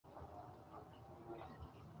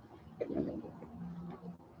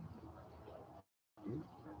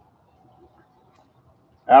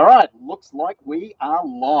All right, looks like we are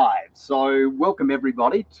live. So welcome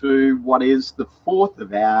everybody to what is the fourth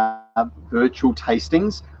of our virtual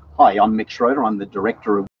tastings. Hi, I'm Mick Schroeter. I'm the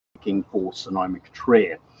Director of Winemaking for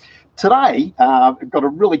Sonoma-Cutrer. Today, I've got a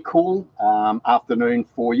really cool afternoon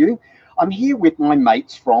for you. I'm here with my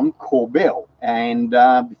mates from Korbel, and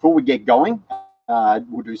before we get going,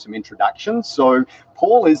 we'll do some introductions. So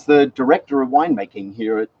Paul is the Director of Winemaking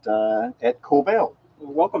here at Korbel.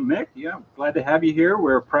 Welcome, Mick. Yeah, glad to have you here.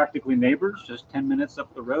 We're practically neighbors, just 10 minutes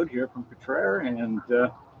up the road here from Cutrer, and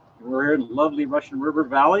we're here in lovely Russian River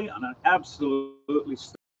Valley on an absolutely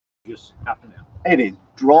gorgeous afternoon. It is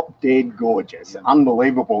drop dead gorgeous, yeah.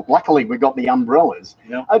 Unbelievable. Luckily, we got the umbrellas.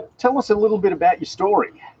 Yeah. Tell us a little bit about your story.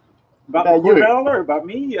 About Korbel or about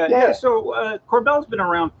me? Yeah. So Korbel's been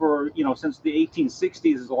around for, since the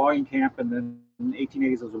 1860s as a logging camp, and then in the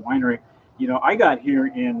 1880s as a winery. I got here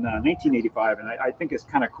in 1985, and I think it's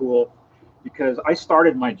kind of cool because I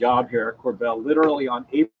started my job here at Korbel literally on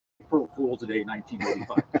April Fool's Day,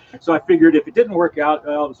 1985. So I figured if it didn't work out,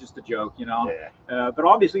 well, it was just a joke, Yeah. But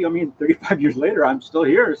obviously, 35 years later, I'm still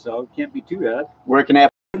here, so it can't be too bad. Working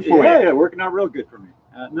out for you. Yeah, working out real good for me.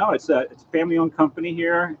 No, it's a family-owned company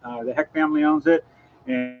here. The Heck family owns it,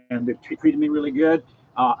 and they've treated me really good.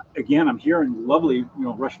 Again, I'm here in lovely,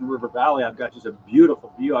 Russian River Valley. I've got just a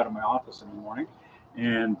beautiful view out of my office in the morning,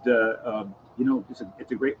 and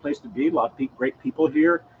it's a great place to be. A lot of great people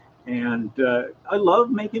here, and I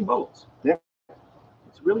love making bottles. Yeah,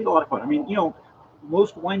 it's really a lot of fun.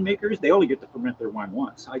 Most winemakers, they only get to ferment their wine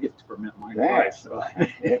once. I get to ferment mine twice. So.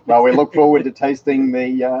 Yeah. Well, we look forward to tasting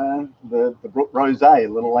the Brut Rosé a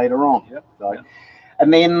little later on. Yep. So, yeah.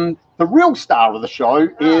 And then the real star of the show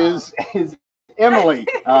is Emily.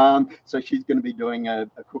 So she's going to be doing a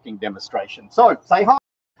cooking demonstration. So say hi.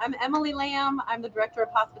 I'm Emily Lamb. I'm the Director of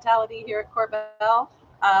Hospitality here at Korbel.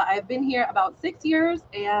 I've been here about 6 years,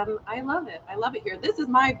 and I love it. I love it here. This is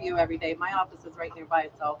my view every day. My office is right nearby,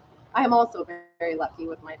 so I am also very, very lucky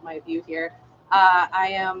with my view here. I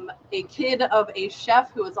am a kid of a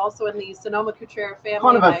chef who is also in the Sonoma-Cutrer family.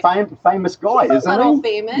 Kind of a famous guy, isn't he? A little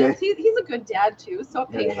famous. Yeah. He's a good dad too, so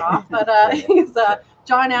it pays off. But he's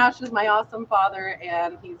John Ash is my awesome father,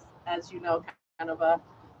 and he's, as you know, kind of a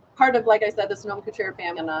part of, like I said, the Sonoma-Cutrer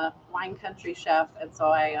family and a wine country chef. And so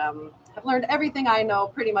I have learned everything I know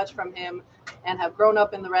pretty much from him, and have grown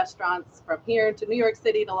up in the restaurants from here to New York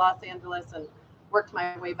City to Los Angeles, and worked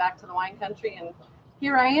my way back to the wine country. And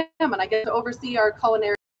here I am, and I get to oversee our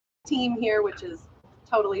culinary team here, which is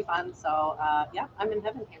totally fun. So yeah, I'm in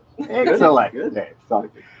heaven here. Excellent. Good. Yeah,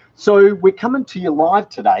 so we're coming to you live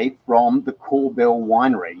today from the Korbel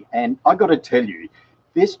Winery, and I got to tell you,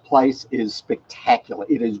 this place is spectacular.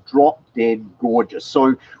 It is drop dead gorgeous.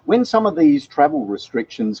 So when some of these travel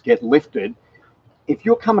restrictions get lifted, if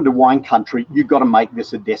you're coming to wine country, you've got to make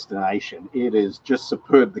this a destination. It is just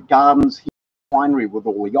superb. The gardens here, winery with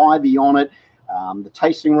all the ivy on it. The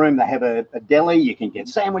tasting room, they have a deli. You can get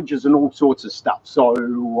sandwiches and all sorts of stuff. So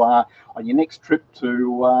on your next trip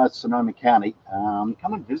to Sonoma County,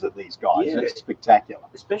 come and visit these guys. Yeah. It's spectacular.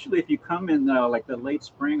 Especially if you come in like the late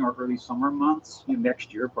spring or early summer months,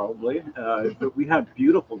 next year probably. But we have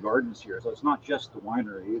beautiful gardens here. So it's not just the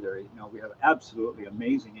winery either. We have absolutely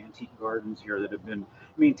amazing antique gardens here that have been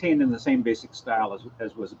maintained in the same basic style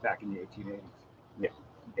as was back in the 1880s. Yeah,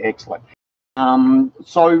 excellent.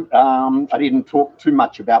 I didn't talk too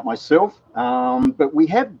much about myself, but we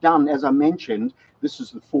have done, as I mentioned, this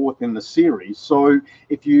is the fourth in the series. So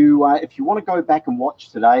if you want to go back and watch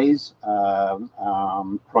today's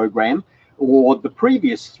program or the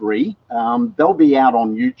previous three, they'll be out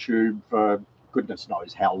on YouTube for goodness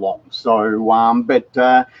knows how long. So,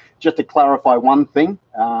 but just to clarify one thing,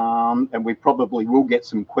 and we probably will get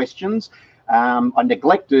some questions. I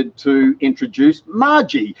neglected to introduce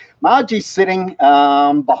Margie. Margie's sitting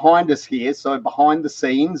behind us here, so behind the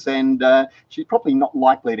scenes, and she's probably not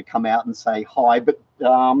likely to come out and say hi, but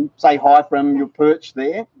say hi from your perch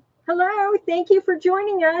there. Hello, thank you for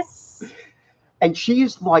joining us. And she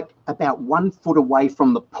is like about 1 foot away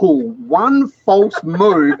from the pool. One false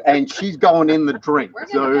move, and she's going in the drink.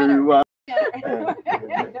 So.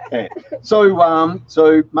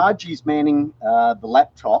 So Margie's manning the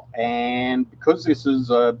laptop, and because this is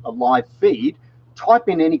a live feed, type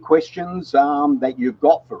in any questions that you've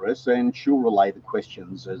got for us, and she'll relay the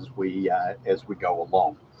questions as we go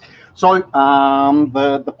along. So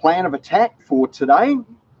the plan of attack for today,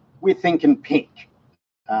 we're thinking pink.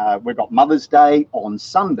 We've got Mother's Day on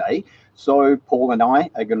Sunday, So Paul and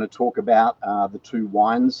I are going to talk about the two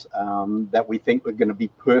wines that we think are going to be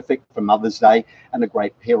perfect for Mother's Day and a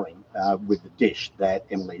great pairing with the dish that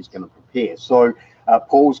Emily is going to prepare. So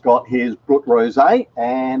Paul's got his Brut Rosé,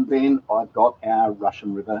 and then I've got our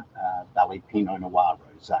Russian River Valley Pinot Noir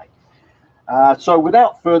Rosé. So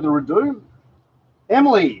without further ado,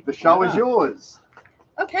 Emily, the show is yours.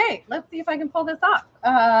 Okay, let's see if I can pull this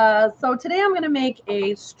off. So today I'm going to make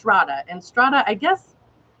a strata. And strata, I guess,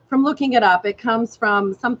 from looking it up, it comes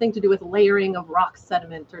from something to do with layering of rock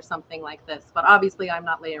sediment or something like this. But obviously I'm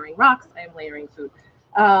not layering rocks, I'm layering food.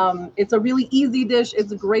 It's a really easy dish.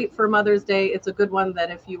 It's great for Mother's Day. It's a good one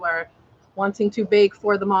that if you are wanting to bake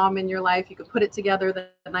for the mom in your life, you could put it together the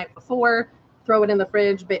night before, throw it in the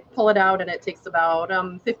fridge, pull it out, and it takes about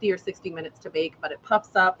 50 or 60 minutes to bake, but it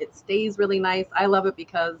puffs up. It stays really nice. I love it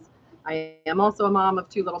because I am also a mom of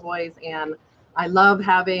 2 little boys, and I love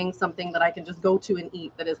having something that I can just go to and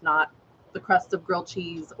eat that is not the crust of grilled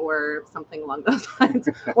cheese or something along those lines,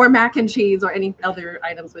 or mac and cheese or any other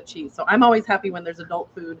items with cheese. So I'm always happy when there's adult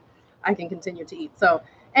food I can continue to eat. So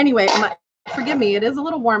anyway, forgive me, it is a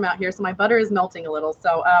little warm out here, so my butter is melting a little.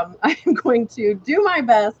 So I'm going to do my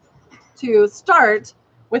best to start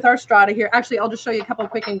with our strata here. Actually, I'll just show you a couple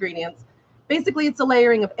of quick ingredients. Basically, it's a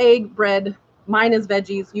layering of egg, bread. Mine is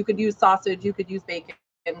veggies. You could use sausage. You could use bacon.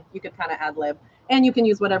 You could kind of ad lib. And you can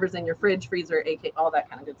use whatever's in your fridge, freezer, AK, all that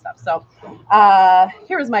kind of good stuff. So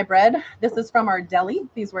here is my bread. This is from our deli.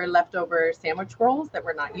 These were leftover sandwich rolls that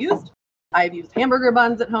were not used. I've used hamburger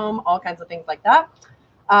buns at home, all kinds of things like that.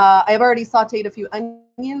 I've already sauteed a few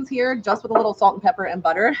onions here just with a little salt and pepper and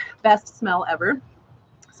butter. Best smell ever.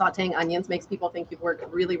 Sauteing onions makes people think you've worked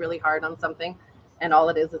really, really hard on something, and all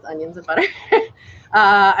it is onions and butter.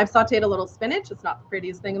 I've sauteed a little spinach. It's not the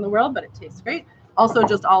prettiest thing in the world, but it tastes great. Also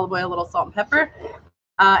just olive oil, a little salt and pepper.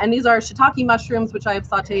 And these are shiitake mushrooms, which I have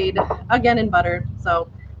sauteed again in butter. So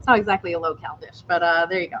it's not exactly a low-cal dish, but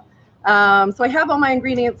there you go. So I have all my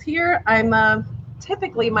ingredients here. I'm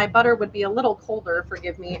typically, my butter would be a little colder,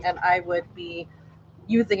 forgive me, and I would be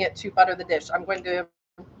using it to butter the dish. I'm going to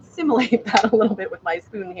simulate that a little bit with my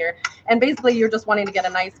spoon here. And basically you're just wanting to get a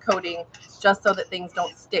nice coating just so that things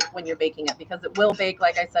don't stick when you're baking it, because it will bake,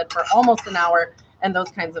 like I said, for almost an hour, and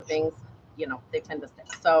those kinds of things, you know, they tend to stick.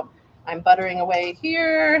 So I'm buttering away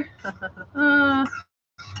here. That's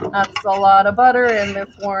a lot of butter in this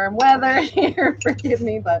warm weather here, forgive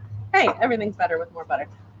me, but hey, everything's better with more butter.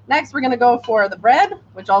 Next, we're going to go for the bread,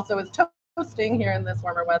 which also is toasting here in this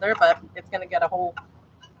warmer weather, but it's going to get a whole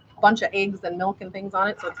bunch of eggs and milk and things on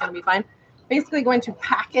it, so it's going to be fine. Basically going to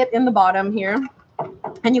pack it in the bottom here,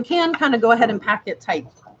 and you can kind of go ahead and pack it tight.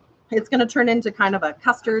 It's going to turn into kind of a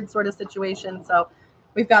custard sort of situation, so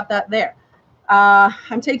we've got that there.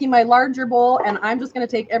 I'm taking my larger bowl, and I'm just going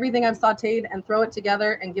to take everything I've sauteed and throw it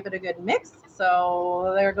together and give it a good mix.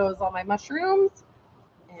 So there goes all my mushrooms,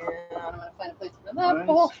 and I'm going to find a place for that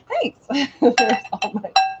bowl. Thanks. There's all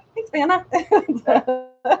my... Thanks, Vanna.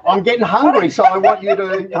 I'm getting hungry, so I want you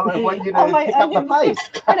to pick up the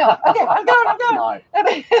pace. I know. Okay, I'm going.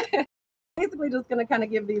 No. Basically just going to kind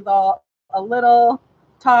of give these all a little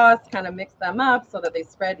toss, kind of mix them up so that they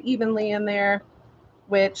spread evenly in there,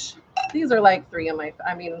 which these are like 3 of my,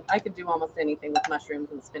 I mean, I could do almost anything with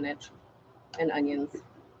mushrooms and spinach and onions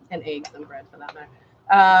and eggs and bread for that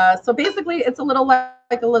matter. So basically it's a little like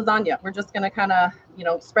a lasagna. We're just going to kind of, you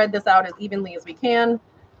know, spread this out as evenly as we can.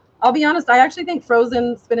 I'll be honest, I actually think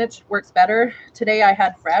frozen spinach works better. Today I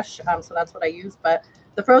had fresh, so that's what I used. But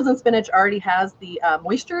the frozen spinach already has the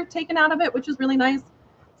moisture taken out of it, which is really nice.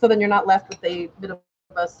 So then you're not left with a bit of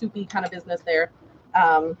a soupy kind of business there.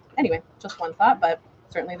 Anyway, just one thought, but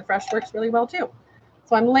certainly the fresh works really well too.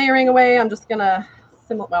 So I'm layering away. I'm just going to,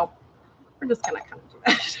 well, we're just going to kind of do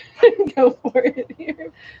that. Go for it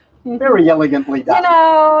here. Very elegantly done. You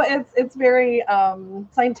know, it's very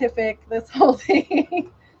scientific, this whole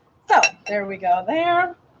thing. So there we go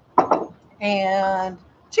there. And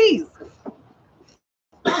cheese.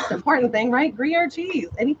 That's the important thing, right? Gruyere cheese.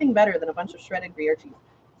 Anything better than a bunch of shredded Gruyere cheese.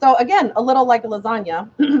 So again, a little like a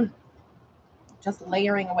lasagna. Just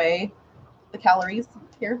layering away the calories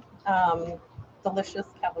here. Delicious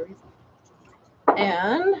calories.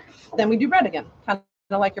 And then we do bread again, kind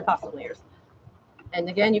of like your pasta layers. And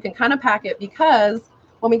again, you can kind of pack it because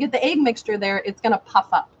when we get the egg mixture there, it's going to puff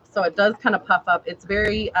up. So it does kind of puff up. It's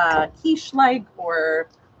very quiche-like or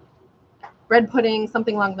bread pudding,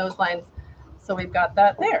 something along those lines. So we've got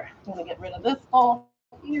that there. I'm going to get rid of this all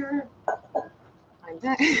here. I'm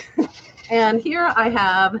back. And here I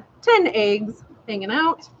have 10 eggs hanging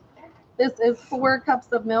out. This is 4 cups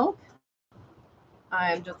of milk.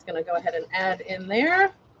 I'm just going to go ahead and add in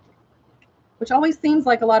there. which always seems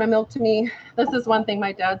like a lot of milk to me. This is one thing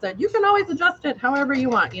my dad said, you can always adjust it however you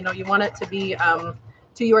want. You know, you want it to be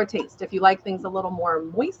to your taste. If you like things a little more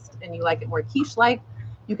moist and you like it more quiche-like,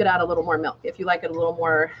 you could add a little more milk. If you like it a little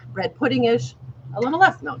more bread pudding-ish, a little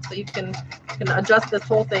less milk. So you can adjust this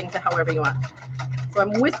whole thing to however you want. So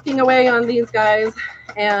I'm whisking away on these guys.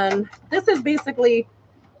 And this is basically,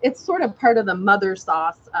 it's sort of part of the mother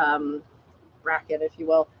sauce bracket, if you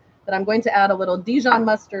will, that I'm going to add a little Dijon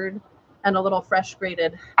mustard and a little fresh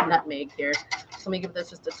grated nutmeg here. So let me give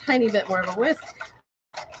this just a tiny bit more of a whisk.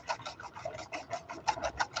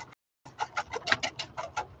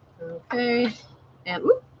 Okay, and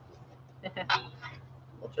whoop.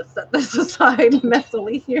 We'll just set this aside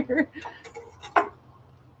messily here.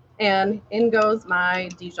 And in goes my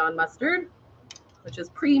Dijon mustard, which is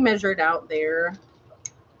pre-measured out there.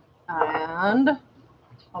 And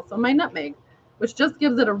also my nutmeg, which just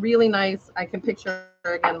gives it a really nice, I can picture,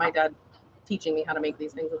 again, my dad teaching me how to make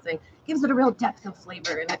these things and saying, gives it a real depth of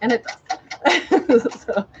flavor, and it does.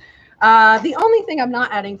 So, the only thing I'm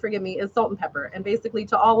not adding, forgive me, is salt and pepper. And basically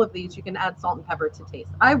to all of these, you can add salt and pepper to taste.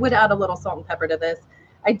 I would add a little salt and pepper to this.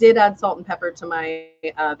 I did add salt and pepper to my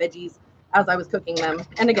veggies as I was cooking them.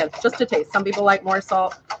 And again, just to taste. Some people like more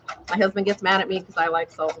salt. My husband gets mad at me because I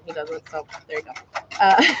like salt and he doesn't. So there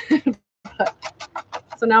you go.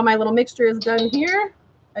 So now my little mixture is done here.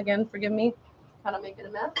 Again, forgive me, kind of making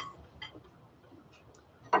a mess.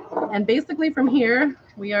 And basically from here,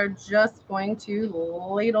 we are just going to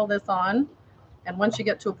ladle this on. And once you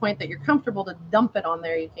get to a point that you're comfortable to dump it on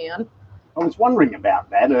there, you can. I was wondering about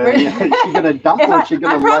that. Is she going to dump or is she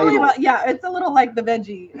going to ladle? Yeah, it's a little like the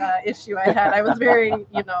veggie issue I had. I was very,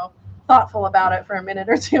 you know, thoughtful about it for a minute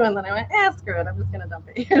or two. And then I went, screw it. I'm just going to dump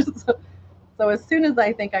it here. So as soon as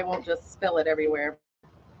I think I won't just spill it everywhere,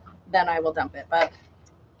 then I will dump it. But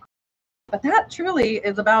that truly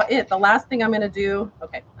is about it. The last thing I'm going to do,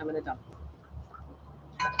 okay, I'm going to dump.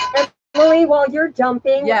 Emily, while you're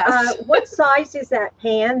dumping, yes. What size is that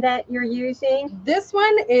pan that you're using? This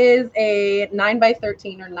one is a 9 by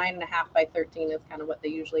 13 or 9.5 by 13 is kind of what they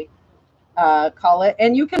usually call it.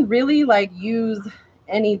 And you can really like use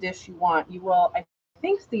any dish you want. You will, I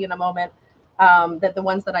think, see in a moment that the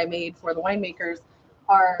ones that I made for the winemakers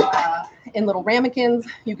are in little ramekins.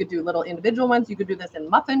 You could do little individual ones. You could do this in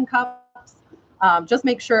muffin cups. Just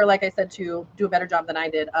make sure, like I said, to do a better job than I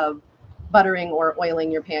did of buttering or oiling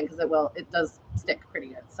your pan, because it does stick pretty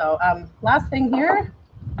good. So last thing here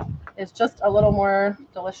is just a little more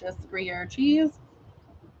delicious Gruyere cheese.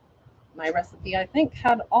 My recipe, I think,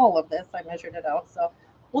 had all of this. I measured it out. So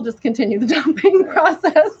we'll just continue the dumping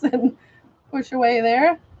process and push away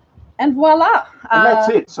there. And voila. And that's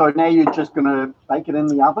it. So now you're just going to bake it in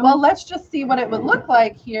the oven? Well, let's just see what it would look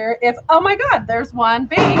like here. Oh my God, there's one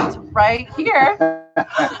baked right here.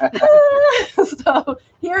 So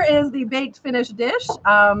here is the baked finished dish.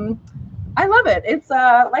 I love it. It's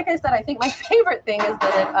like I said, I think my favorite thing is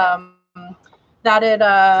that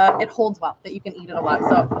it holds well, that you can eat it a lot.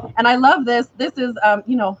 So, and I love this. This is,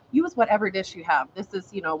 you know, use whatever dish you have. This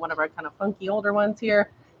is, you know, one of our kind of funky older ones here.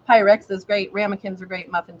 Pyrex is great. Ramekins are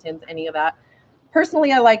great. Muffin tins, any of that.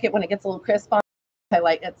 Personally, I like it when it gets a little crisp on. I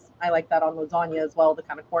like that on lasagna as well, the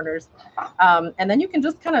kind of corners. And then you can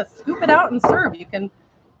just kind of scoop it out and serve. You can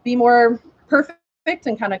be more perfect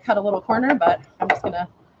and kind of cut a little corner, but I'm just gonna.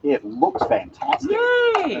 It looks fantastic.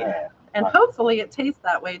 Yay! Yeah. And hopefully it tastes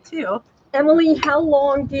that way too. Emily, how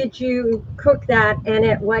long did you cook that and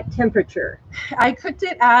at what temperature? I cooked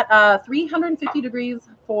it at 350 degrees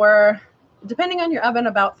for, depending on your oven,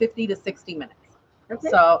 about 50 to 60 minutes. Okay.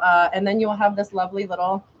 So, and then you'll have this lovely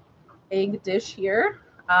little egg dish here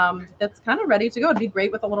that's kind of ready to go. It'd be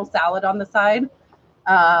great with a little salad on the side.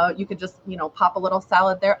 You could just, you know, pop a little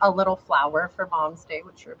salad there, a little flour for Mom's Day,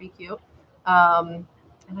 would sure be cute. And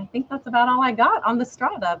I think that's about all I got on the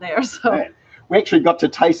strata there. So. Yeah. We actually got to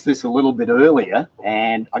taste this a little bit earlier,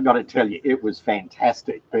 and I got to tell you, it was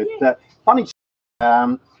fantastic. But funny,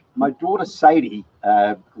 my daughter Sadie,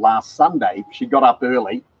 last Sunday, she got up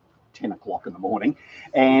early, 10 o'clock in the morning,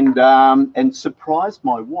 and surprised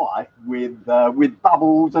my wife with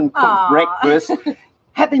bubbles and cooked breakfast.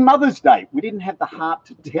 Happy Mother's Day. We didn't have the heart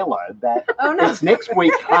to tell her that it's next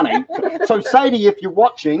week, honey. So Sadie, if you're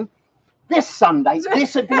watching, this Sunday,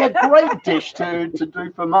 this would be a great dish to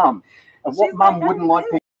do for Mum. And what Mum wouldn't like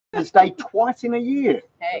Mother's Day twice in a year?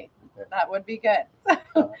 Hey, that would be good.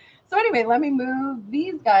 So anyway, let me move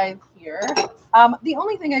these guys here. The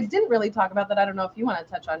only thing I didn't really talk about that I don't know if you want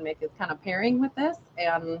to touch on, Mick, is kind of pairing with this.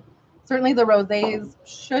 And certainly the rosés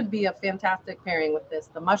should be a fantastic pairing with this.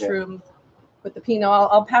 The mushrooms with the Pinot.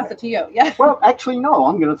 I'll pass it to you. Yeah. Well, actually, no.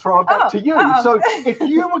 I'm going to throw it back to you. So, if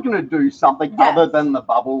you were going to do something other than the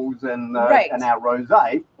bubbles and our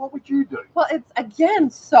rosé, what would you do? Well, it's again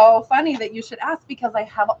so funny that you should ask because I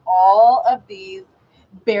have all of these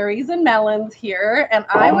berries and melons here, and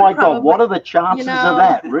oh my God, what are the chances of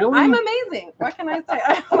that? Really? I'm amazing. What can I say?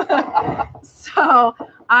 So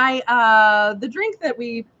the drink that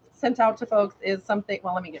we sent out to folks is something.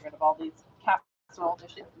 Well, let me get rid of all these casserole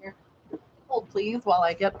dishes here. Hold please while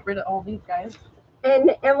I get rid of all these guys.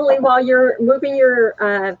 And Emily, while you're moving your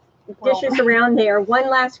dishes around there, one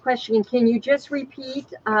last question. Can you just repeat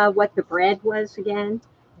what the bread was again?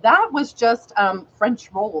 That was just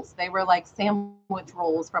French rolls. They were like sandwich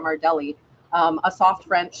rolls from our deli. A soft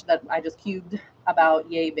French that I just cubed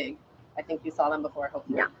about yay big. I think you saw them before,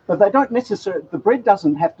 hopefully. Yeah. But they don't necessarily, the bread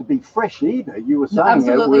doesn't have to be fresh either. You were saying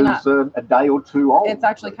absolutely it was a day or two old. It's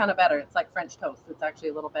actually kind of better. It's like French toast. It's actually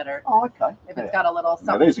a little better. Oh, okay. If it's got a little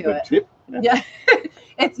something there's to a good it. tip. Yeah.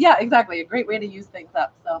 It's, exactly. A great way to use things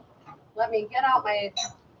up. So let me get out my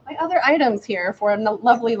other items here for a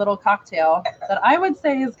lovely little cocktail that I would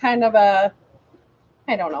say is kind of a,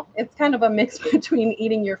 I don't know, it's kind of a mix between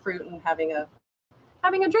eating your fruit and having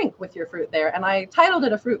a drink with your fruit there. And I titled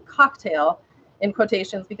it a fruit cocktail in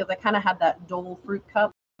quotations because I kind of had that Dole fruit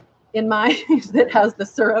cup in mind that has the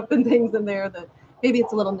syrup and things in there that maybe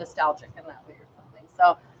it's a little nostalgic in that way or something.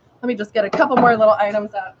 So let me just get a couple more little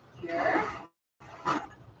items out here.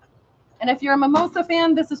 And if you're a mimosa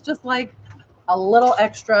fan, this is just like a little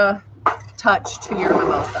extra touch to your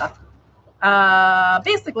mimosa.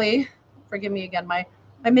 Basically, forgive me again, my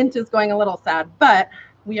mint is going a little sad, but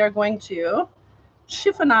we are going to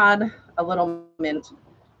chiffonade a little mint,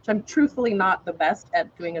 which I'm truthfully not the best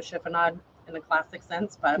at doing a chiffonade in a classic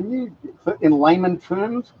sense, but in layman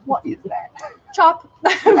terms, what is that? Chop.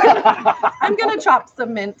 I'm going to chop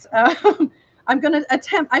some mint. I'm going to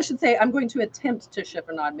attempt to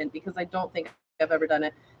chiffonade mint because I don't think I've ever done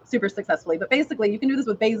it super successfully. But basically, you can do this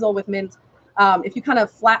with basil, with mint. If you kind of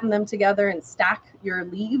flatten them together and stack your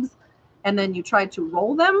leaves, and then you try to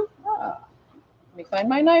roll them. Let me find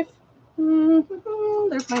my knife.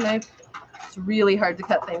 There's my knife. It's really hard to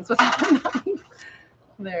cut things without a knife.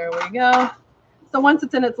 There we go. So once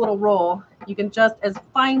it's in its little roll, you can just as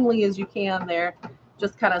finely as you can there,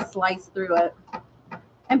 just kind of slice through it.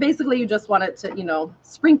 And basically you just want it to,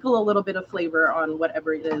 sprinkle a little bit of flavor on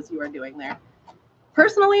whatever it is you are doing there.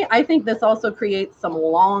 Personally, I think this also creates some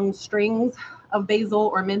long strings of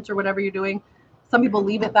basil or mint or whatever you're doing. Some people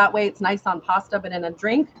leave it that way. It's nice on pasta, but in a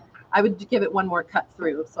drink, I would give it one more cut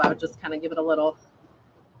through. So I would just kind of give it a little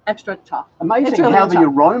extra chop. Amazing how the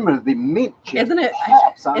aroma of the mint just isn't it?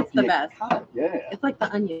 pops it's the best. Yeah. It's like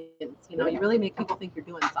the onions. You really make people think you're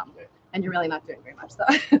doing something, and you're really not doing very much. So,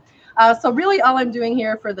 so really, all I'm doing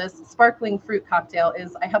here for this sparkling fruit cocktail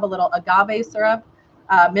is I have a little agave syrup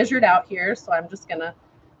measured out here. So I'm just gonna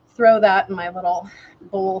throw that in my little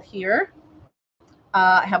bowl here.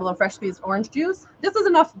 I have a little fresh squeezed orange juice. This is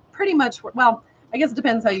enough, pretty much. Well, I guess it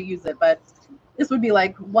depends how you use it, but this would be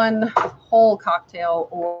like one whole cocktail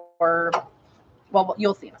or well,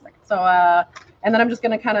 you'll see in a second. So, and then I'm just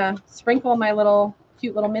going to kind of sprinkle my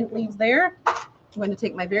cute little mint leaves there. I'm going to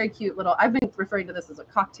take my very cute little, I've been referring to this as a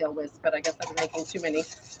cocktail whisk, but I guess I've been making too many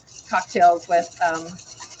cocktails with,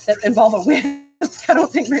 that involve a whisk. I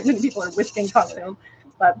don't think very many people are whisking cocktails,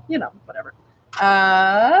 but whatever.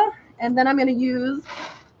 And then I'm going to use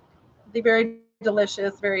the very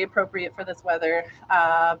delicious, very appropriate for this weather,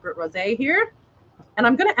 Brut Rosé here. And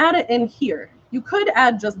I'm going to add it in here. You could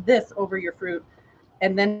add just this over your fruit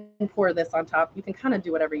and then pour this on top. You can kind of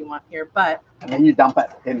do whatever you want here, but... And then you dump it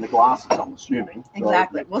in the glasses, I'm assuming.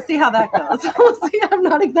 Exactly. So, we'll see how that goes. We'll see. I'm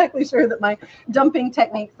not exactly sure that my dumping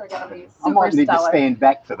techniques are going to be super stellar. I might need to stand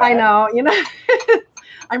back to that. I know.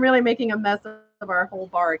 I'm really making a mess of our whole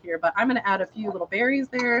bar here, but I'm going to add a few little berries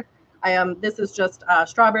there. This is just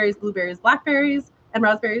strawberries, blueberries, blackberries, and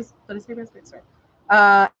raspberries. Did I say raspberries?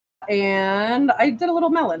 Sorry. And I did a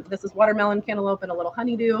little melon. This is watermelon, cantaloupe, and a little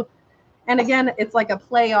honeydew. And again, it's like a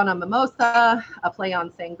play on a mimosa, a play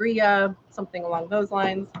on sangria, something along those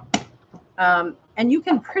lines. And you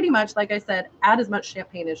can pretty much, like I said, add as much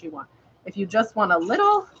champagne as you want. If you just want a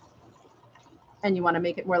little and you want to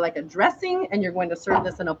make it more like a dressing and you're going to serve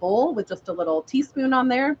this in a bowl with just a little teaspoon on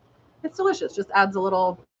there, it's delicious. Just adds a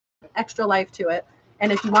little extra life to it.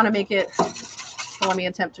 And if you want to make it, well, let me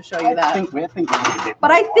attempt to show you that.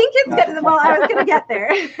 But I think it's good. Well, I was going to get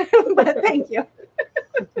there, but thank you.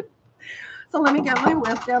 So let me get my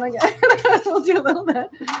whisk down again. We'll do a little bit.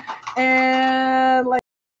 And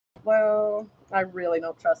well, I really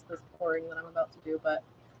don't trust this pouring that I'm about to do, but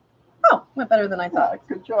Oh, went better than I thought.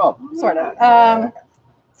 Yeah, good job. Sort of.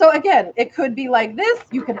 So again, it could be like this.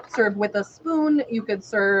 You could serve with a spoon. You could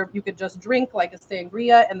just drink like a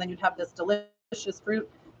sangria, and then you'd have this delicious fruit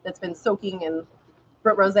that's been soaking in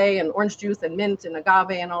Brut Rosé and orange juice and mint and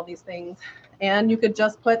agave and all these things. And you could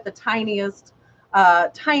just put the tiniest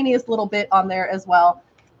little bit on there as well.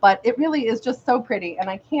 But it really is just so pretty. And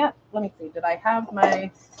I can't, let me see, did I have I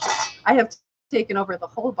have taken over the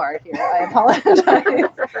whole bar here. I apologize.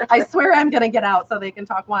 I swear I'm going to get out so they can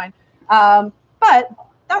talk wine. But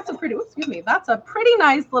that's a pretty, excuse me, that's a pretty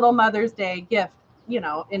nice little Mother's Day gift, you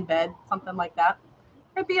know, in bed, something like that.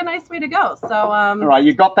 It'd be a nice way to go. So, all right,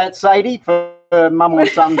 you got that, Sadie, for Mum on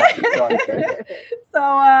Sunday.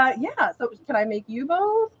 Yeah. So, can I make you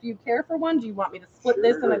both? Do you care for one? Do you want me to split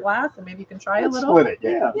this in a glass and maybe you can try a little? Split it,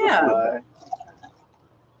 yeah. Yeah.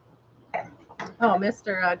 Oh,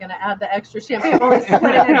 Mister, gonna add the extra champagne. Only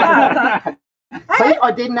split it in glass. Huh? See,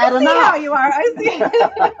 I didn't add enough. I see how you are. I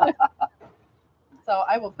see. So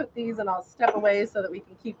I will put these and I'll step away so that we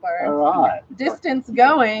can keep our distance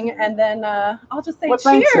going. And then I'll just say cheers.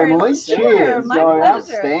 Thanks, Emily. Cheers. My pleasure.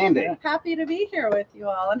 Outstanding. Happy to be here with you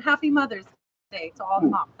all. And happy Mother's Day to all the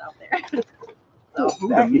moms out there. So,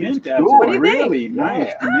 the mint adds really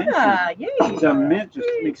nice dimension. The mint just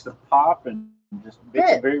makes the pop and just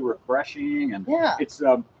makes it very refreshing. And it's,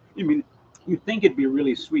 I mean, you think it'd be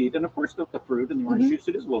really sweet, and of course the fruit and the orange juice,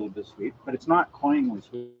 it is a little bit sweet, but it's not cloyingly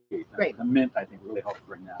sweet. Great. The mint, I think, really helps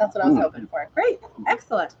bring that. That's what I was hoping for. Great.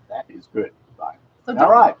 Excellent. That is good. Bye. So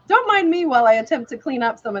don't mind me while I attempt to clean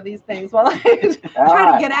up some of these things while I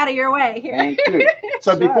try to get out of your way here. Thank you.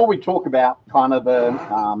 So before we talk about kind of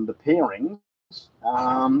the pairings,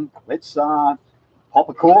 let's pop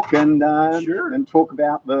a cork and talk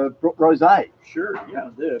about the Brut Rosé. Sure. Yeah.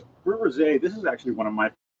 The Brut Rosé. This is actually one of my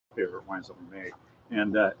favorite wines that we make,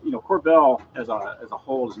 and you know, Korbel as a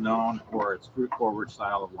whole is known for its fruit-forward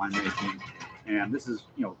style of winemaking, and this is,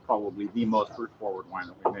 you know, probably the most fruit-forward wine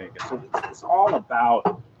that we make. And so it's all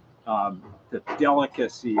about the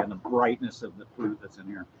delicacy and the brightness of the fruit that's in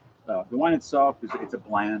here. The wine itself it's a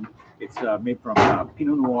blend. It's made from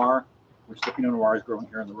Pinot Noir, which the Pinot Noir is grown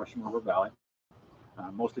here in the Russian River Valley,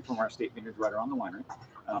 mostly from our state vineyards right around the winery.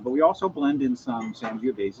 But we also blend in some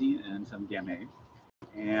Sangiovese and some Gamay.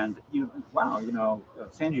 And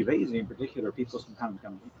Sangiovese in particular, people sometimes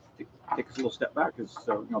kind of take a little step back because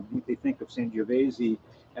they think of Sangiovese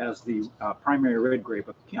as the primary red grape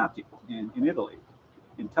of Chianti in Italy,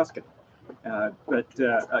 in Tuscany. But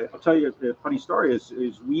I'll tell you a funny story is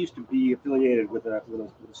we used to be affiliated with a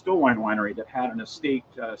still wine winery that had an estate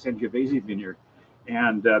Sangiovese vineyard,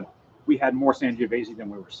 and we had more Sangiovese than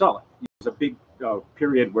we were selling. It was a big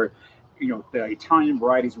period where the Italian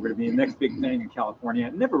varieties were going to be the next big thing in California.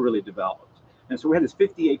 It never really developed. And so we had this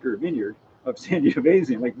 50-acre vineyard of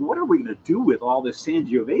Sangiovese. Like, what are we going to do with all this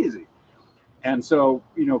Sangiovese? And so,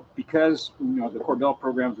 because, the Korbel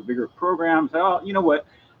programs are bigger programs, you know what,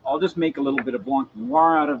 I'll just make a little bit of Blanc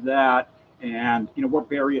Noir out of that. And, we'll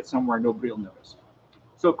bury it somewhere nobody will notice.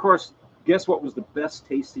 So, of course, guess what was the best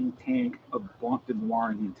tasting tank of Blanc de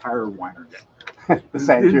Noir in the entire winery? The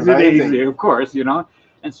Sangiovese, of course,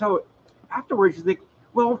 And so, afterwards, you think,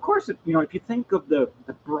 well, of course, if you think of the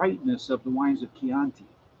brightness of the wines of Chianti,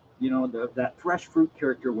 that fresh fruit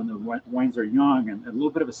character when the wines are young and a little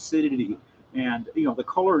bit of acidity, and the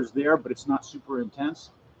color is there, but it's not super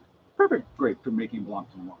intense. Perfect grape for making Blanc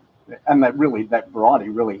de Noir. And that variety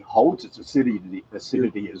really holds its acidity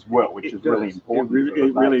as well, which is really important.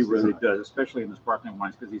 It really does, especially in the sparkling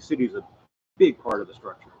wines, because the acidity is a big part of the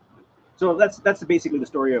structure. So that's basically the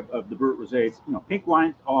story of the Brut Rosé. It's, pink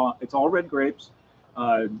wine. It's all red grapes.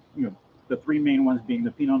 The three main ones being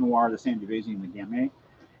the Pinot Noir, the Sangiovese, and the Gamay.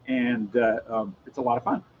 And it's a lot of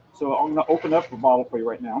fun. So I'm going to open up a bottle for you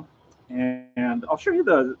right now, and I'll show you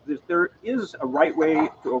there is a right way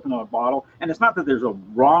to open up a bottle, and it's not that there's a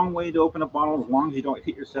wrong way to open a bottle, as long as you don't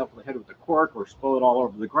hit yourself in the head with the cork or spill it all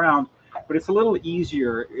over the ground. But it's a little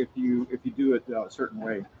easier if you do it a certain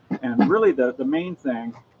way. And really, the main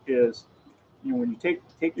thing is, when you take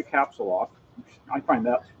your capsule off, I find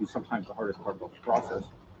that to be sometimes the hardest part of the process,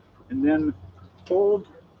 and then hold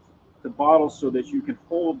the bottle so that you can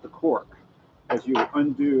hold the cork as you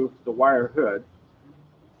undo the wire hood,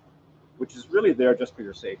 which is really there just for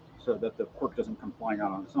your safety, so that the cork doesn't come flying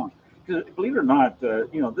out on its own. Because believe it or not,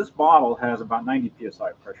 this bottle has about 90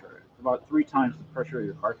 psi pressure, about 3 times the pressure of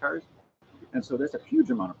your car tires, and so there's a huge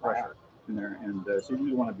amount of pressure in there, and so you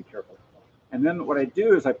really want to be careful. And then what I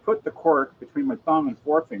do is I put the cork between my thumb and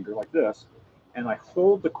forefinger like this, and I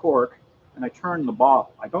hold the cork and I turn the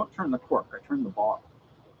bottle. I don't turn the cork, I turn the bottle.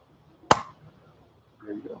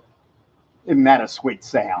 There you go. Isn't that a sweet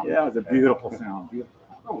sound? Yeah, it's a beautiful sound.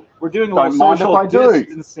 Beautiful. We're doing a Don't little mind if I social do.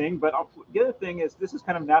 distancing, but the other thing is this is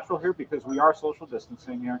kind of natural here because we are social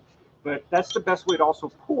distancing here. But that's the best way to also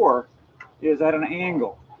pour is at an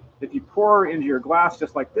angle. If you pour into your glass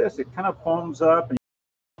just like this, it kind of foams up and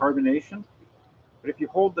carbonation. But if you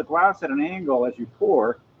hold the glass at an angle as you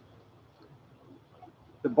pour,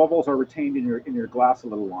 the bubbles are retained in your glass a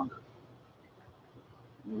little longer.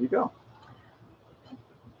 There you go.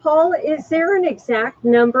 Paul, is there an exact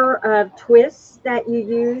number of twists that you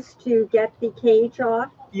use to get the cage off?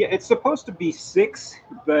 Yeah, it's supposed to be 6,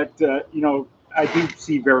 but you know, I do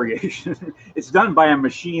see variation. It's done by a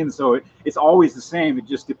machine, so it's always the same. It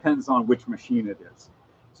just depends on which machine it is.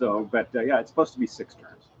 So, but yeah, it's supposed to be 6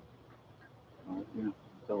 turns. Yeah.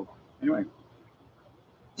 So anyway.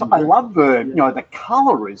 So I love the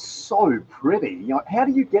color is so pretty. You know, how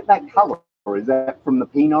do you get that color? Or is that from the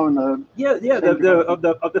Pinot and the? Yeah. Of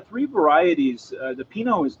the 3 varieties, the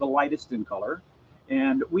Pinot is the lightest in color,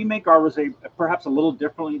 and we make our rosé perhaps a little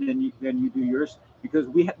differently than you do yours because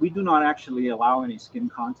we do not actually allow any skin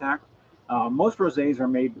contact. Most rosés are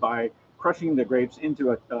made by crushing the grapes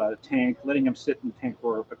into a tank, letting them sit in the tank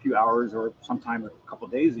for a few hours or sometimes a couple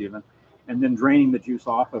of days even, and then draining the juice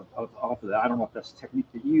off of that. I don't know if that's a technique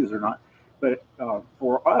that you use or not, but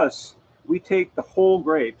for us, we take the whole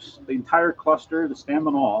grapes, the entire cluster, the stem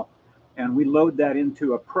and all, and we load that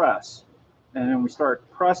into a press. And then we start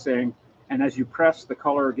pressing, and as you press, the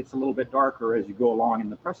color gets a little bit darker as you go along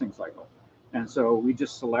in the pressing cycle. And so we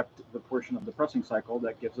just select the portion of the pressing cycle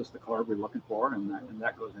that gives us the color we're looking for, and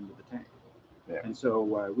that goes into the tank. Yeah. And so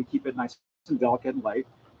we keep it nice and delicate and light,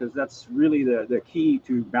 because that's really the key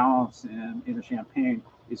to balance in a champagne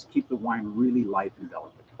is keep the wine really light and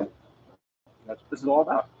delicate. That's what this is all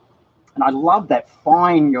about. And I love that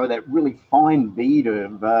fine, that really fine bead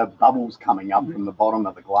of bubbles coming up from the bottom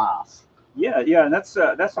of the glass. Yeah, and that's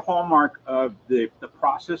the hallmark of the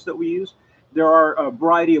process that we use. There are a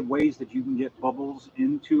variety of ways that you can get bubbles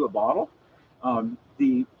into a bottle.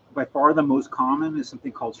 By far the most common is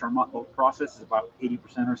something called Sonoma-Cutrer process. It's about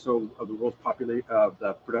 80% or so of the world's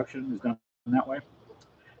the production is done that way.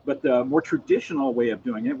 But the more traditional way of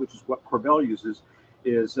doing it, which is what Korbel uses,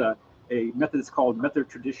 is a method that's called method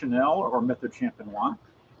traditionnel or method champenois,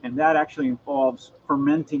 and that actually involves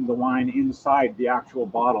fermenting the wine inside the actual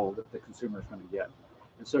bottle that the consumer is going to get.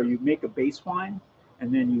 And so you make a base wine,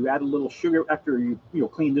 and then you add a little sugar after you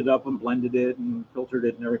cleaned it up and blended it and filtered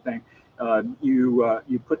it and everything.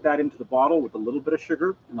 You put that into the bottle with a little bit of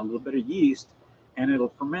sugar and a little bit of yeast, and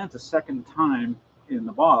it'll ferment a second time in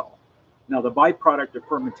the bottle. Now the byproduct of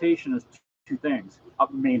fermentation is 2 things,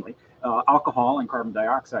 mainly. Alcohol and carbon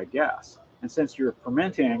dioxide gas. And since you're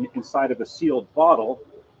fermenting inside of a sealed bottle,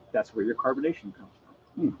 that's where your carbonation comes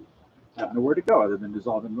from. Don't know where to go other than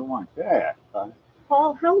dissolving the wine. Yeah.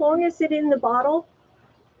 Paul, how long is it in the bottle?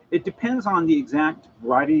 It depends on the exact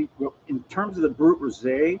variety. In terms of the Brut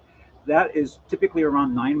Rosé, that is typically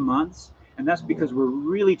around 9 months. And that's because we're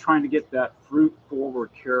really trying to get that fruit forward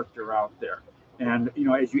character out there. And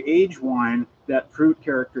as you age wine, that fruit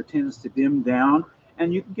character tends to dim down.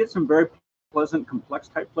 And you can get some very pleasant, complex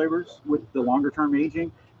type flavors with the longer term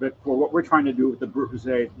aging. But for what we're trying to do with the Brut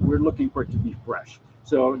Rosé, we're looking for it to be fresh.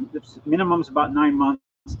 So the minimum is about 9 months,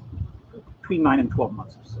 between 9 and 12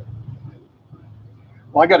 months or so.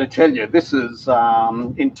 Well, I got to tell you, this is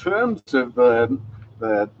in terms of the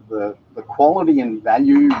quality and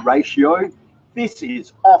value ratio, this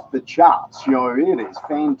is off the charts. It is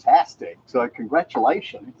fantastic. So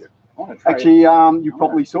congratulations. Actually, you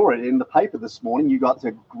probably saw it in the paper this morning. You got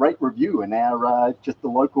a great review in our just the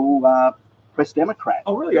local Press Democrat.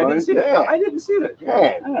 Oh, really? I didn't see it. I didn't see it.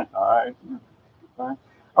 Yeah.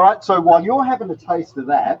 All right. So while you're having a taste of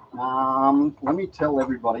that, let me tell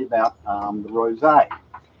everybody about the rosé.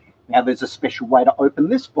 Now, there's a special way to open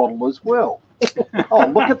this bottle as well. Oh,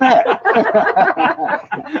 look at that!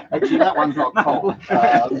 Actually, that one's not cold.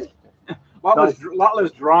 A lot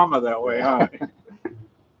less drama that way, huh?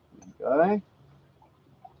 Okay.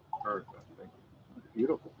 Perfect.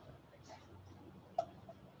 Beautiful.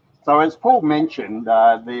 So, as Paul mentioned,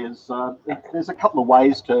 there's a couple of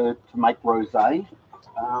ways to make rosé.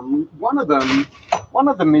 One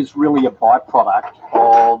of them is really a byproduct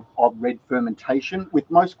of red fermentation. With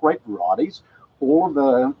most grape varieties, all of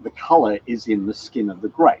the color is in the skin of the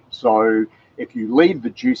grape. So if you leave the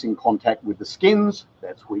juice in contact with the skins,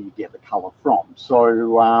 that's where you get the color from. So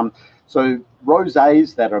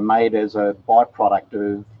rosés that are made as a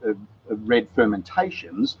byproduct of red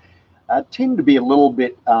fermentations tend to be a little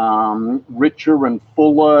bit richer and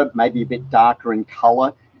fuller, maybe a bit darker in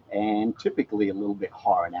color, and typically a little bit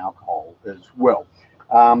higher in alcohol as well.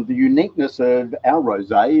 The uniqueness of our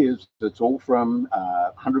rosé is it's all from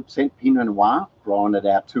 100% Pinot Noir, grown at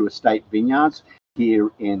our 2 estate vineyards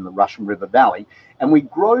here in the Russian River Valley. And we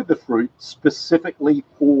grow the fruit specifically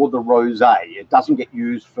for the rosé. It doesn't get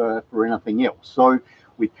used for anything else. So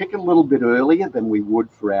we pick a little bit earlier than we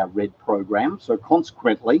would for our red program. So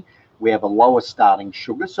consequently, we have a lower starting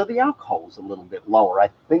sugar. So the alcohol's a little bit lower. I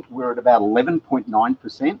think we're at about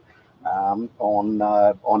 11.9% on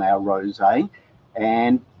our rosé.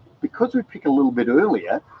 And because we pick a little bit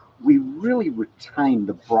earlier, we really retain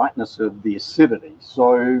the brightness of the acidity.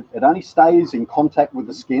 So it only stays in contact with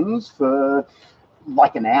the skins for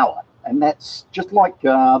like an hour. And that's just like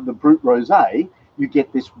the Brut Rosé. You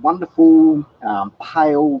get this wonderful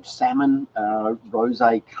pale salmon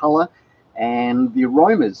rosé color, and the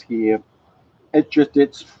aromas here,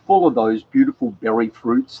 it's full of those beautiful berry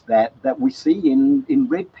fruits that we see in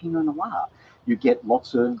red Pinot Noir. You get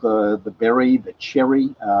lots of the berry, the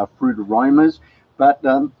cherry fruit aromas, but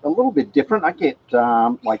a little bit different. I get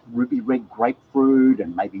like ruby red grapefruit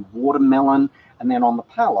and maybe watermelon, and then on the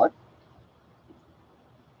palate,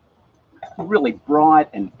 really bright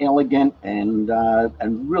and elegant and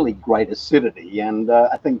really great acidity. And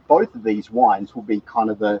I think both of these wines will be kind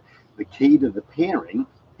of the key to the pairing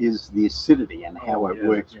is the acidity and how it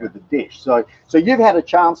works with the dish. So you've had a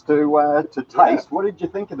chance to taste. Yeah. What did you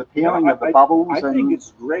think of the pairing of the bubbles? I think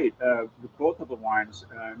it's great with both of the wines.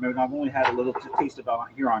 I've only had a little to taste it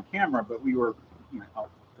here on camera, but we were, I'll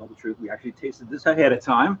tell the truth, we actually tasted this ahead of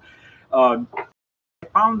time. I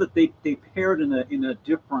found that they paired in a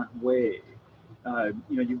different way.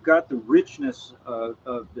 You've got the richness of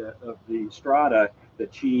the strata, the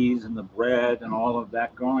cheese and the bread and all of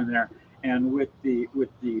that going there. And with the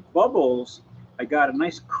bubbles, I got a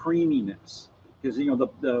nice creaminess because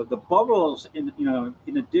the bubbles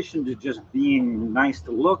in addition to just being nice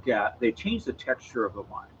to look at, they change the texture of the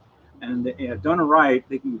wine, and done right,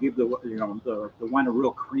 they can give the wine a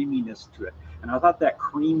real creaminess to it. And I thought that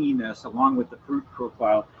creaminess, along with the fruit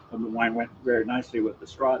profile of the wine, went very nicely with the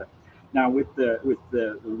strata. Now with the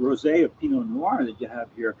rosé of Pinot Noir that you have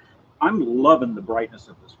here, I'm loving the brightness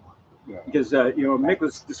of this one. Yeah. Because Mick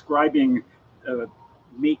was describing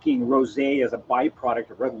making rosé as a byproduct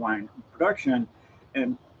of red wine production,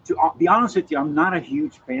 and to be honest with you, I'm not a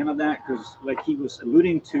huge fan of that because, like he was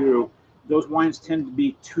alluding to, those wines tend to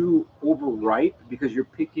be too overripe because you're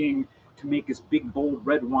picking to make this big bold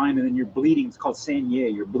red wine, and then you're bleeding. It's called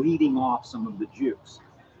saignée. You're bleeding off some of the juice.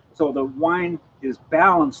 So the wine is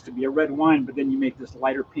balanced to be a red wine, but then you make this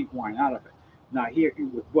lighter pink wine out of it. Now here,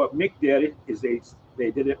 with what Mick did is they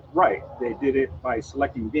did it right. They did it by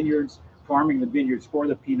selecting vineyards, farming the vineyards for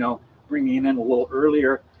the Pinot, bringing it in a little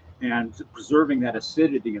earlier, and preserving that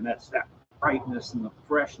acidity, and that brightness and the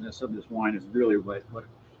freshness of this wine is really what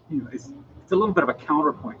it's a little bit of a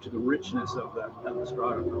counterpoint to the richness of the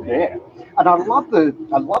strata. Yeah, and I love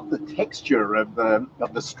the texture of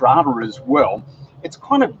the strata as well. It's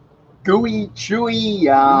kind of gooey, chewy,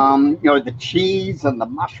 the cheese and the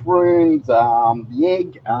mushrooms, the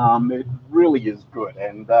egg, it really is good.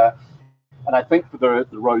 And I think for the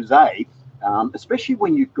rosé, especially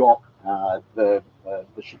when you've got the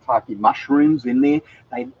shiitake mushrooms in there,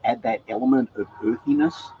 they add that element of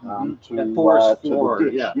earthiness to the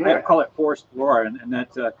dish. Yeah. I call it forest floor, and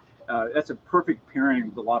that's a perfect pairing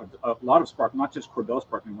with a lot of sparkling, not just Korbel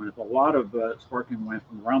sparkling wine, but a lot of sparkling wine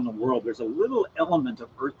from around the world. There's a little element of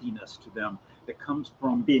earthiness to them that comes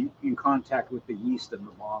from being in contact with the yeast in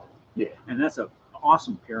the bottle. Yeah, and that's an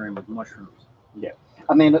awesome pairing with mushrooms. Yeah,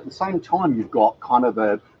 and then at the same time, you've got kind of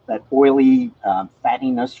that oily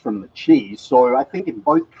fattiness from the cheese. So I think in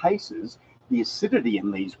both cases, the acidity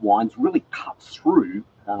in these wines really cuts through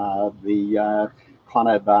the kind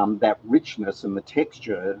of that richness and the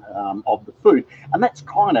texture of the food, and that's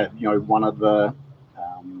kind of one of the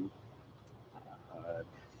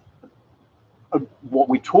what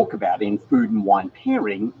we talk about in food and wine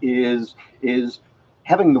pairing is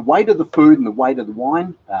having the weight of the food and the weight of the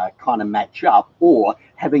wine kind of match up, or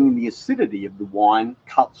having the acidity of the wine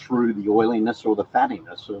cut through the oiliness or the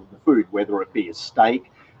fattiness of the food, whether it be a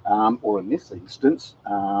steak or in this instance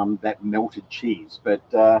that melted cheese. But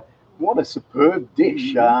what a superb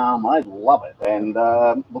dish. I love it, and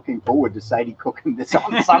looking forward to Sadie cooking this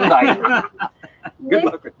on Sunday. Good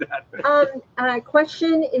luck with that.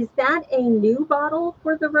 Question, is that a new bottle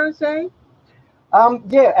for the rosé?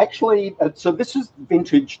 Yeah, actually, so this is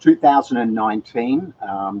vintage 2019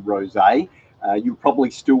 rosé. You'll probably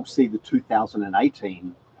still see the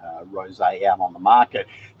 2018 rosé out on the market.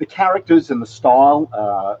 The characters and the style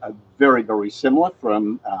are very, very similar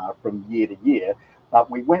from year to year. but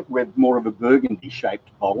we went with more of a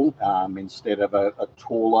burgundy-shaped bottle instead of a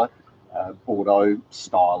taller Bordeaux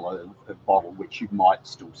style of bottle, which you might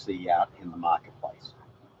still see out in the marketplace.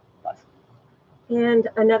 And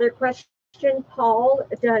another question, Paul,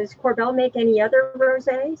 does Korbel make any other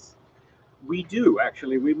rosés? We do,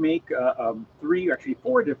 actually. We make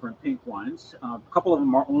four different pink wines. A couple of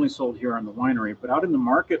them are only sold here in the winery, but out in the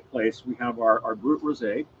marketplace, we have our Brut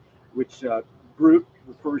Rosé, which Brut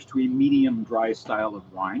refers to a medium dry style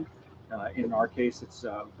of wine. In our case, it's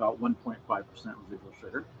about 1.5% residual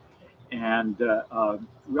sugar. And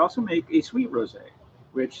we also make a sweet rosé,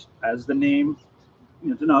 which, as the name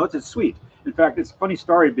denotes, it's sweet. In fact, it's a funny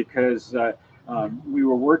story because we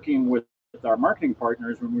were working with our marketing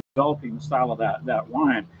partners when we were developing the style of that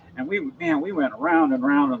wine, and we went around and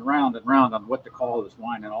round and round and round on what to call this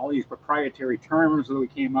wine and all these proprietary terms that we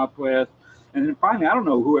came up with. And then finally, I don't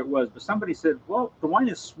know who it was, but somebody said, well, the wine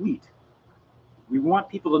is sweet. We want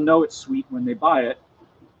people to know it's sweet when they buy it.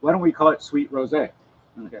 Why don't we call it sweet rosé?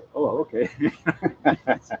 Okay. Oh, okay.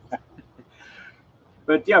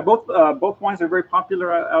 But yeah, both wines are very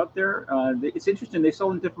popular out there. It's interesting. They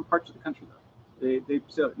sell in different parts of the country, though. They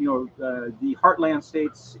sell, the heartland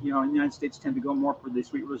states, in the United States tend to go more for the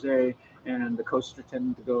sweet rosé, and the coasts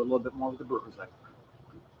tend to go a little bit more with the Brut rosé.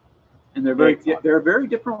 And they're very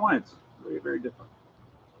different wines. Very, very different.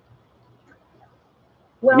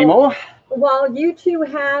 Well, any more? While you two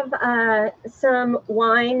have some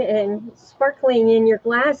wine and sparkling in your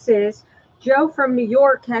glasses, Joe from New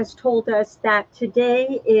York has told us that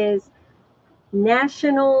today is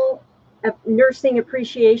National Nursing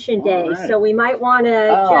Appreciation Day. Right. So we might want to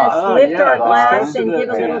just lift our glass and give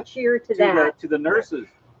a little cheer to that. To the nurses.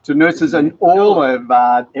 To nurses and all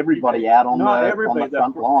of everybody out on the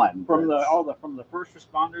front line. From the first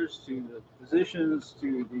responders to the physicians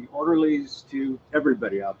to the orderlies to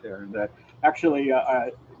everybody out there. And actually,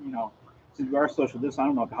 since we are social distance, I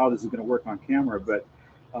don't know how this is going to work on camera, but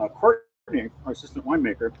Courtney, our assistant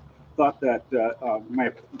winemaker, thought that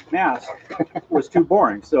my mask was too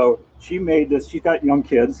boring. So she made this. She's got young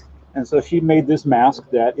kids, and so she made this mask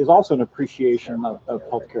that is also an appreciation of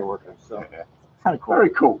healthcare workers. So kind of cool. Very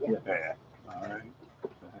cool. Yeah. All right.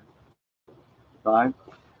 Fine.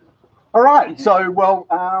 All right. So, well,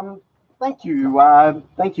 thank you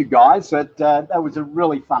guys. That was a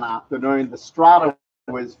really fun afternoon. The Strata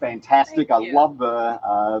was fantastic. I love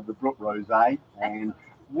the Brut Rosé, and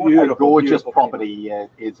what a gorgeous property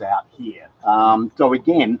is out here. So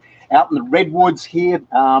again, out in the redwoods here,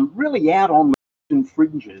 really out on the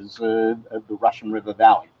fringes of the Russian River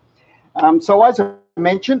Valley. So as I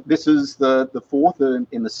mentioned, this is the fourth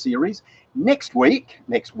in the series. Next week,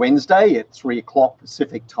 next Wednesday at 3 o'clock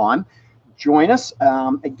Pacific time, join us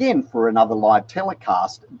again for another live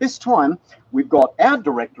telecast. This time, we've got our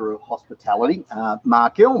Director of Hospitality,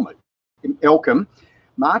 Mark Elcombe.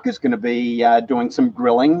 Mark is going to be doing some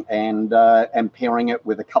grilling and pairing it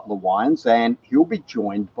with a couple of wines, and he'll be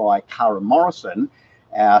joined by Cara Morrison,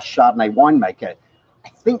 our Chardonnay winemaker. I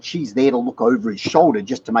think she's there to look over his shoulder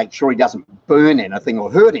just to make sure he doesn't burn anything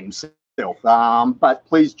or hurt himself. But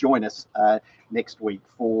please join us next week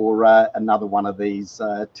for another one of these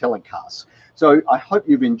telecasts. So I hope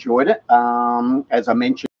you've enjoyed it. As I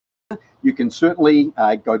mentioned, you can certainly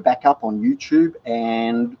go back up on YouTube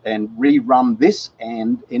and rerun this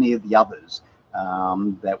and any of the others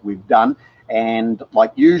that we've done. And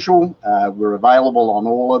like usual, we're available on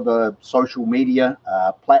all of the social media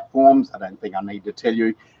platforms. I don't think I need to tell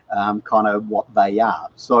you kind of what they are.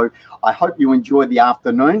 So I hope you enjoyed the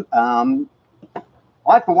afternoon.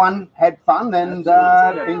 I, for one, had fun and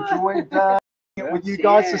enjoyed it with you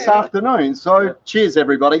guys this afternoon. So cheers,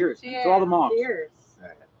 everybody. Cheers. To all the moms. Cheers.